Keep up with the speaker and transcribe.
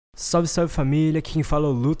Salve, salve família, aqui quem fala é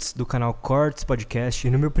o Lutz do canal Cortes Podcast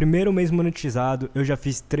e no meu primeiro mês monetizado eu já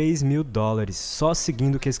fiz $3.000 só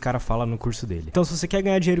seguindo o que esse cara fala no curso dele. Então se você quer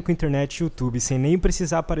ganhar dinheiro com internet e YouTube sem nem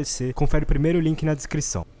precisar aparecer, confere o primeiro link na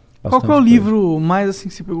descrição. Qual que é o livro mais assim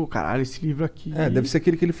que você pegou? Caralho, esse livro aqui... Deve ser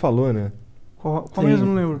aquele que ele falou, né? Qual mesmo?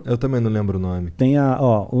 Não lembro. Eu também não lembro o nome. Tem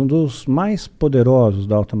um dos mais poderosos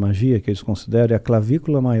da alta magia que eles consideram é a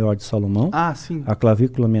clavícula maior de Salomão. Ah, sim. A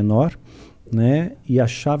clavícula menor, né? E a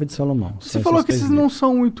chave de Salomão. Você falou que esses não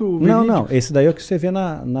são muito verídicos. Não. Esse daí é o que você vê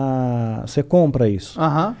você compra isso.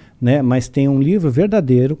 Né? Mas tem um livro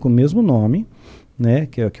verdadeiro com o mesmo nome, né?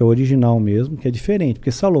 Que é o original mesmo, que é diferente.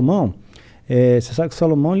 Porque Salomão... você sabe que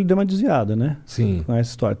Salomão ele deu uma desviada, né? Sim. Com essa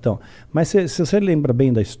história. Então, mas se você lembra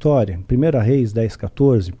bem da história, 1 Reis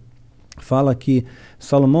 10:14, fala que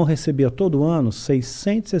Salomão recebia todo ano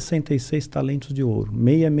 666 talentos de ouro,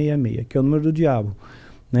 666, que é o número do diabo.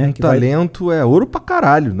 Né? Um talento é ouro pra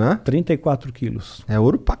caralho, né? 34 quilos. É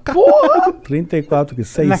ouro pra caralho. Porra! 34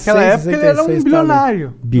 quilos. Naquela época ele era um bilionário.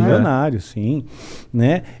 Talentos. Bilionário, sim.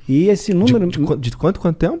 Né? E esse número... De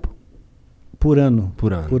quanto tempo? Por ano.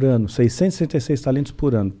 Por ano. Por ano. 666 talentos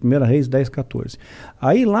por ano. 1 Reis 10:14.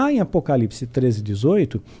 Aí lá em Apocalipse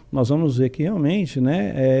 13:18, nós vamos ver que realmente,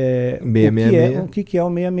 né, o que é o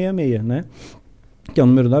 666, né? Que é o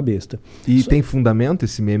número da besta. E tem fundamento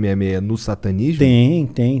esse 666 no satanismo?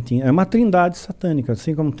 Tem. É uma trindade satânica,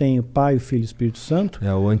 assim como tem o Pai, o Filho e o Espírito Santo.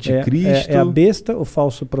 É o anticristo. É a besta, o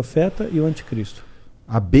falso profeta e o anticristo.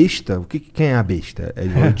 A besta? Quem é a besta?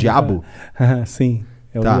 É o diabo? Sim.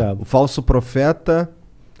 É o diabo. O falso profeta...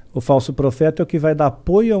 O falso profeta é o que vai dar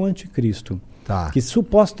apoio ao anticristo. Tá. Que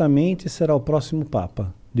supostamente será o próximo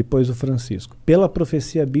Papa, depois do Francisco. Pela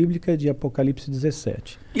profecia bíblica de Apocalipse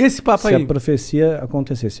 17. E esse Papa aí? Se a profecia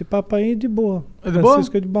acontecer. Esse Papa aí é de boa. É de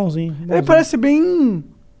Francisco boa? é de bonzinho. Ele parece bem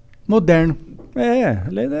moderno.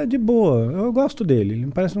 Ele é de boa. Eu gosto dele. Ele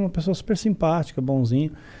me parece uma pessoa super simpática,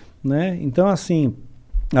 bonzinho. Né? Então, assim,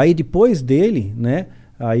 aí depois dele, né?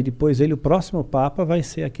 O próximo Papa vai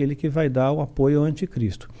ser aquele que vai dar o apoio ao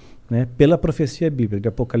anticristo, né? Pela profecia bíblica de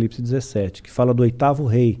Apocalipse 17, que fala do 8º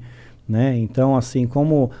rei, né? Então, assim,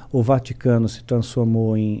 como o Vaticano se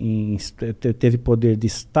transformou teve poder de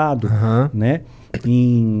Estado, né?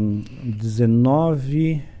 Em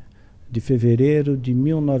 19 de fevereiro de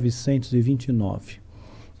 1929.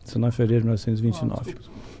 19 de fevereiro de 1929.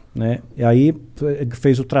 Né? E aí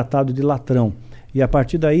fez o Tratado de Latrão. E a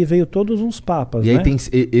partir daí veio todos uns papas. E aí né? tem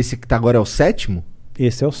esse que tá agora é o 7º?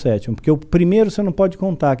 Esse é o 7º, porque o primeiro você não pode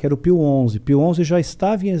contar, que era o Pio XI. Pio XI já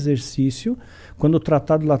estava em exercício quando o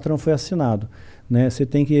Tratado de Latrão foi assinado. Né? Você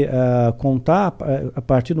tem que contar a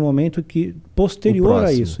partir do momento que posterior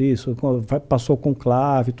a isso passou com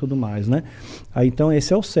clave e tudo mais. Né? Aí, então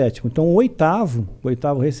esse é o 7º. Então o oitavo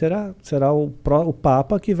rei será o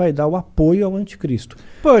Papa que vai dar o apoio ao anticristo.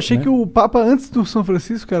 Pô, eu achei que o Papa antes do São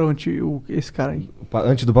Francisco era esse cara aí.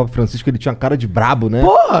 Antes do Papa Francisco ele tinha cara de brabo, né?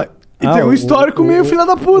 Porra! E tem um histórico meio filha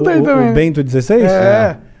da puta aí também. O Bento XVI?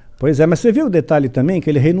 É. Pois é, mas você viu o detalhe também que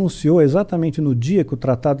ele renunciou exatamente no dia que o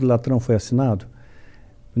Tratado de Latrão foi assinado?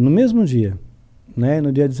 No mesmo dia, né?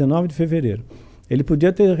 No dia 19 de fevereiro. Ele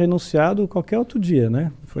podia ter renunciado qualquer outro dia,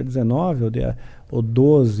 né? Foi 19 ou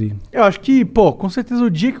 12. Eu acho que, com certeza o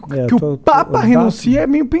dia que o Papa renuncia é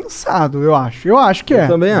meio pensado, eu acho. Eu acho que é. Eu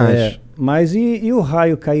também acho. Mas e o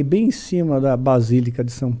raio cair bem em cima da Basílica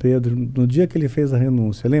de São Pedro no dia que ele fez a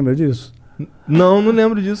renúncia? Lembra disso? Não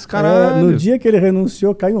lembro disso, caralho. No dia que ele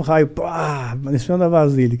renunciou, caiu um raio em cima da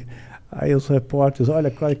Basílica. Aí os repórteres,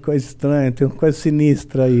 olha que coisa estranha, tem uma coisa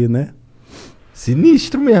sinistra aí, né?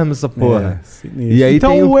 Sinistro mesmo essa porra. Sinistro. E aí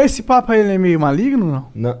então esse Papa ele é meio maligno,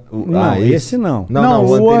 não? Não, esse não. Não,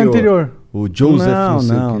 o anterior. O Joseph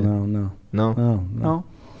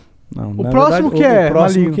Não. O próximo verdade, que é o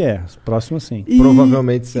próximo maligno. Que é. O próximo sim.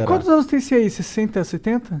 Provavelmente será. E quantos anos tem esse aí? 60,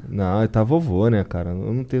 70? Não, ele tá vovô, né, cara?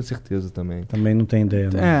 Eu não tenho certeza também. Também não tem ideia,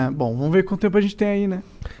 né? Bom, vamos ver quanto tempo a gente tem aí, né?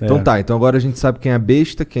 Então agora a gente sabe quem é a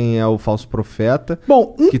besta, quem é o falso profeta.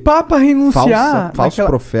 Bom, Papa renunciar... Falso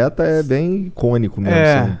profeta é bem icônico mesmo,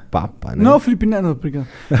 ser um papa, né? Não, Felipe, não, obrigado.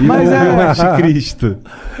 Mas o anticristo.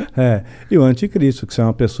 E o anticristo, que é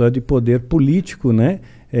uma pessoa de poder político, né?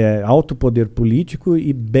 Alto poder político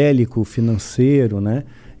e bélico financeiro, né?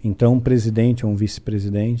 Então um presidente ou um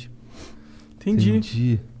vice-presidente.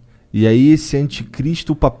 Entendi. E aí esse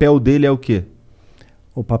anticristo, o papel dele é o quê?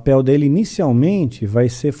 O papel dele inicialmente vai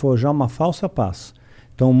ser forjar uma falsa paz.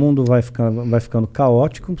 Então o mundo vai ficando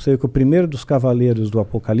caótico. Você vê que o primeiro dos cavaleiros do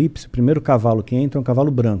Apocalipse, o primeiro cavalo que entra é um cavalo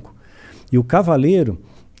branco. E o cavaleiro,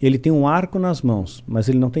 ele tem um arco nas mãos, mas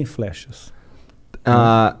ele não tem flechas.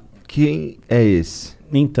 Quem é esse?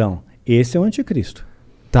 Então, esse é o anticristo.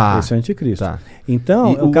 Tá. Esse é o anticristo. Tá.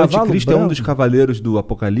 Então, e o anticristo é um dos cavaleiros do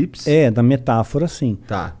Apocalipse? É, da metáfora, sim.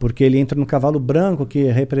 Tá. Porque ele entra no cavalo branco, que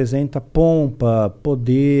representa pompa,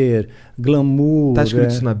 poder, glamour. Tá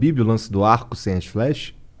escrito isso na Bíblia, o lance do arco sem as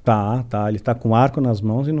flechas? Tá. Ele tá com arco nas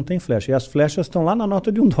mãos e não tem flecha. E as flechas estão lá na nota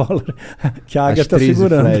de $1, que a águia está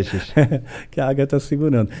segurando. Flechas. Que a águia está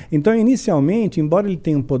segurando. Então, inicialmente, embora ele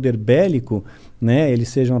tenha um poder bélico, né, ele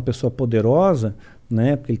seja uma pessoa poderosa,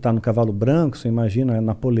 né, porque ele está no cavalo branco, você imagina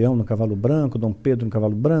Napoleão no cavalo branco, Dom Pedro no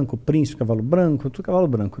cavalo branco, Príncipe no cavalo branco, tudo cavalo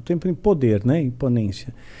branco, tem poder, né,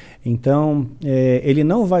 imponência. Então, ele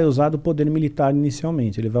não vai usar do poder militar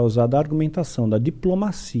inicialmente, ele vai usar da argumentação, da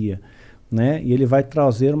diplomacia, né, e ele vai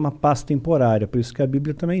trazer uma paz temporária, por isso que a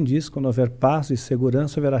Bíblia também diz, quando houver paz e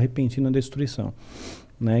segurança, haverá repentina destruição.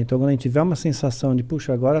 Né? Então, quando a gente tiver uma sensação de,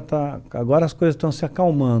 puxa, agora as coisas estão se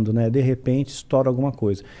acalmando, né? De repente estoura alguma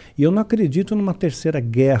coisa. E eu não acredito numa terceira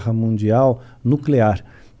guerra mundial nuclear,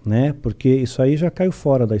 né? Porque isso aí já caiu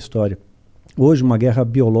fora da história. Hoje, uma guerra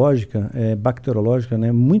biológica, bacteriológica, né,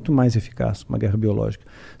 é muito mais eficaz, uma guerra biológica.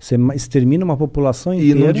 Você extermina uma população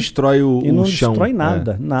inteira... E não destrói o chão. E não destrói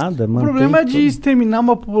nada, nada. O problema de exterminar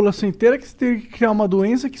uma população inteira é que você tem que criar uma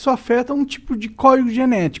doença que só afeta um tipo de código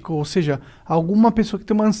genético. Ou seja, alguma pessoa que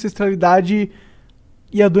tem uma ancestralidade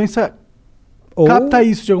e a doença capta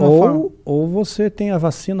isso de alguma forma. Ou você tem a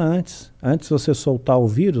vacina antes. Antes de você soltar o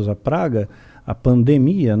vírus, a praga... A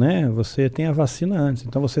pandemia, né? Você tem a vacina antes.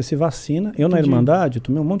 Então você se vacina. Eu, na Irmandade,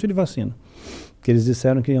 tomei um monte de vacina. Porque eles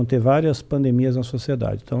disseram que iam ter várias pandemias na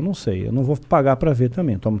sociedade. Então, não sei. Eu não vou pagar para ver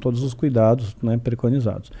também. Tomo todos os cuidados, né,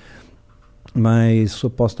 preconizados. Mas,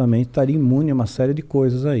 supostamente, estaria imune a uma série de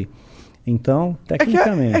coisas aí. Então,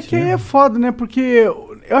 tecnicamente... É que aí é foda, né? Porque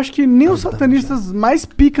eu acho que nem os satanistas mais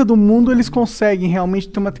pica do mundo, eles conseguem realmente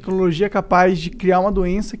ter uma tecnologia capaz de criar uma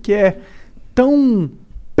doença que é tão...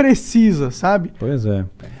 precisa, sabe? Pois é.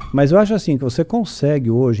 Mas eu acho assim, que você consegue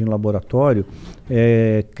hoje em laboratório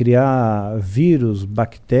criar vírus,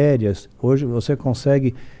 bactérias. Hoje você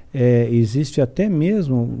consegue, existe até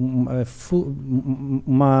mesmo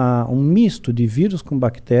um misto de vírus com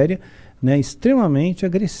bactéria, né, extremamente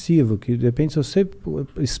agressivo, que de repente se você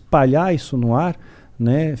espalhar isso no ar,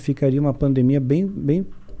 né, ficaria uma pandemia bem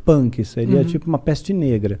punk, seria tipo uma peste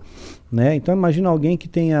negra, né? Então imagina alguém que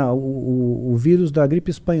tenha o vírus da gripe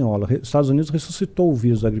espanhola. Os Estados Unidos ressuscitou o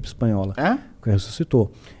vírus da gripe espanhola.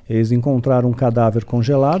 Ressuscitou. Eles encontraram um cadáver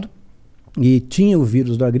congelado e tinha o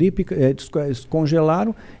vírus da gripe,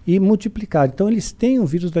 descongelaram e multiplicaram. Então eles têm o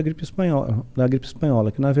vírus da gripe espanhola,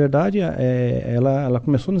 que na verdade ela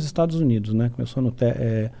começou nos Estados Unidos, né?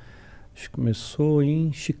 Começou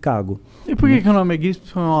em Chicago. E por que o nome é gripe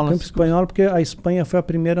espanhola? Gripe espanhola porque a Espanha foi a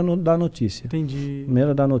primeira a dar notícia. Entendi.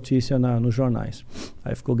 Primeira a dar notícia nos jornais.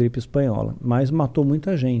 Aí ficou gripe espanhola. Mas matou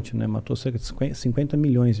muita gente, né? Matou cerca de 50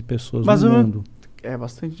 milhões de pessoas no mundo. É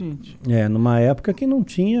bastante gente. Numa época que não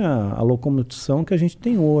tinha a locomoção que a gente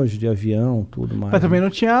tem hoje, de avião, tudo mais. Mas também não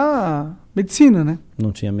tinha medicina, né?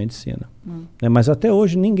 Não tinha medicina. Mas até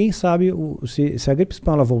hoje ninguém sabe, se a gripe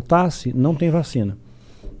espanhola voltasse, não tem vacina.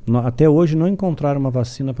 Até hoje não encontraram uma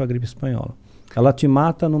vacina para a gripe espanhola. Ela te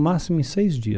mata no máximo em 6 dias.